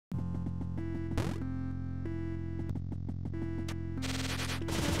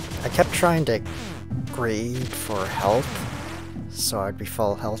I kept trying to greed for health, so I'd be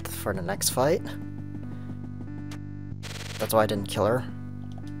full health for the next fight. That's why I didn't kill her.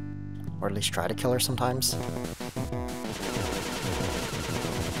 Or at least try to kill her sometimes.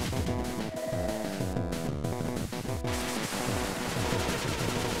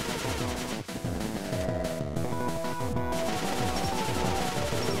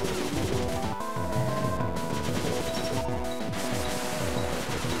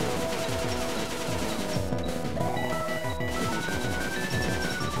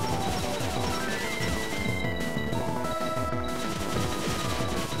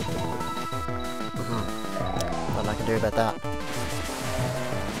 Nothing I can do about that.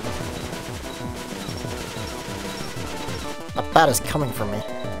 That bat is coming from me.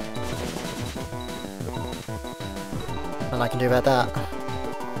 Nothing I can do about that.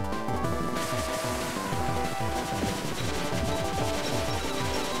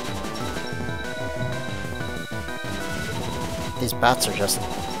 These bats are just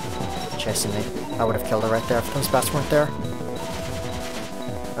chasing me. I would have killed her right there if those bats weren't there.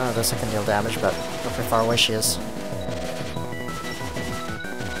 Oh, this I can deal damage, but look how far away she is.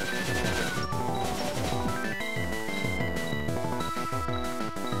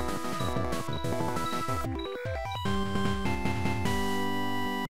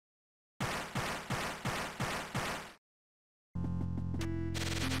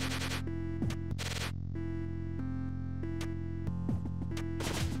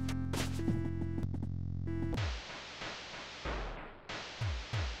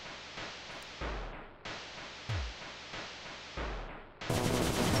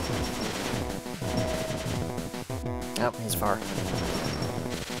 Oh, he's far.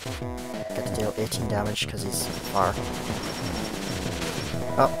 Get to deal 18 damage because he's far.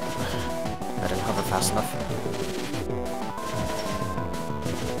 Oh, I didn't hover fast enough.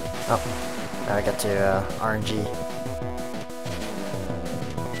 Oh, now I get to RNG.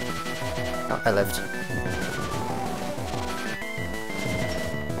 Oh, I lived.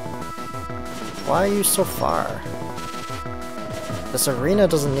 Why are you so far? This arena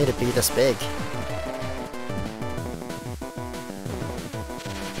doesn't need to be this big.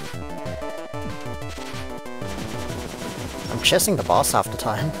 I'm chasing the boss half the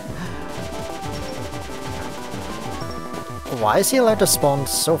time. Why is he allowed to spawn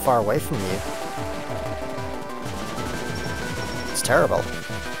so far away from you? It's terrible.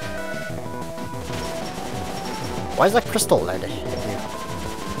 Why is that crystal allowed to hit you?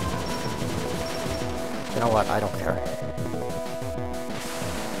 You know what? I don't care.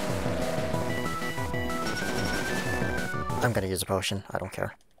 I'm gonna use a potion. I don't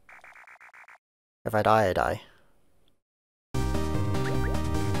care. If I die, I die.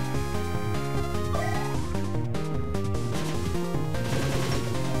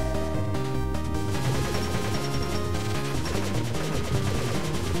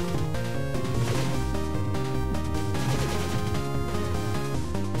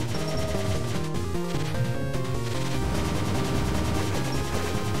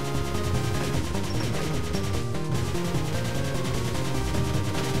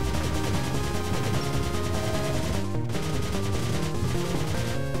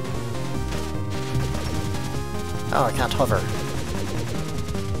 Oh, I can't hover.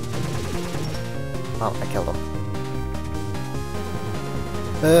 Well, I killed him.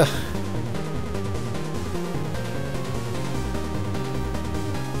 Ugh.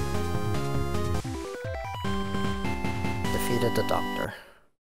 Defeated the doctor.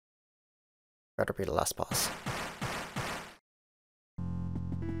 Better be the last boss.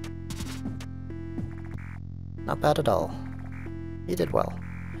 Not bad at all. He did well.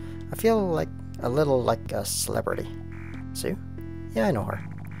 I feel like a little like a celebrity. Sue? Yeah, I know her.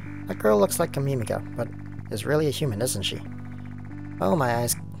 That girl looks like a Mimiga, but is really a human, isn't she? Oh, my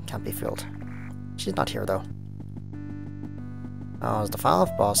eyes can't be fooled. She's not here, though. Oh, it's the final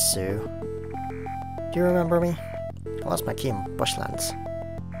boss, Sue. Do you remember me? I lost my key in Bushlands.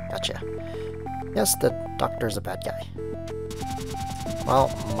 Gotcha. Yes, the doctor's a bad guy.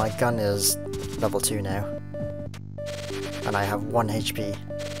 Well, my gun is level 2 now. And I have 1 HP.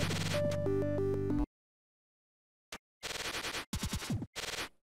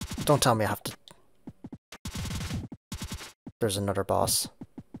 Don't tell me I have to... There's another boss.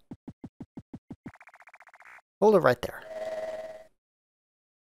 Hold it right there.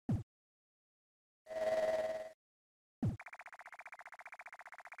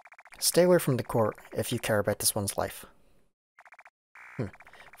 Stay away from the court if you care about this one's life.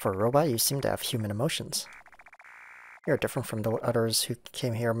 For a robot, you seem to have human emotions. You're different from the others who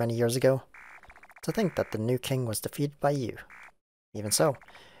came here many years ago. To think that the new king was defeated by you. Even so,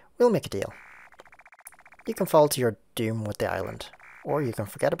 We'll make a deal. You can fall to your doom with the island, or you can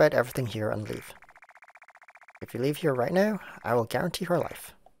forget about everything here and leave. If you leave here right now, I will guarantee her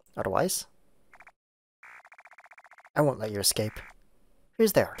life. Otherwise, I won't let you escape.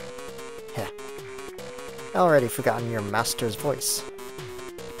 Who's there? Heh. Already forgotten your master's voice.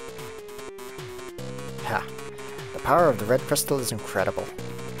 Ha. The power of the red crystal is incredible.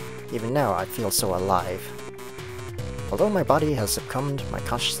 Even now I feel so alive. Although my body has succumbed, my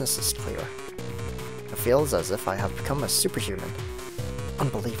consciousness is clear. It feels as if I have become a superhuman.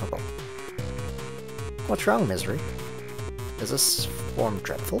 Unbelievable. What's wrong, Misery? Is this form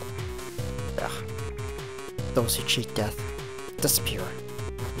dreadful? Ugh. Those who cheat death, disappear.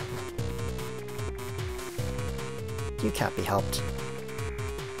 You can't be helped.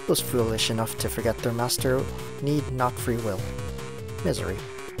 Those foolish enough to forget their master need not free will. Misery,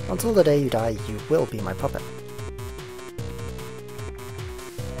 until the day you die, you will be my puppet.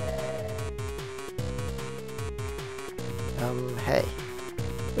 Hey.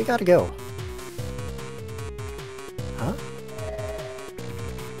 We gotta go. Huh?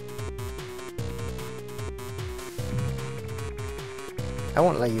 I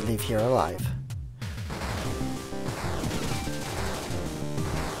won't let you leave here alive.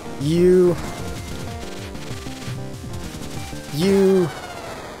 You...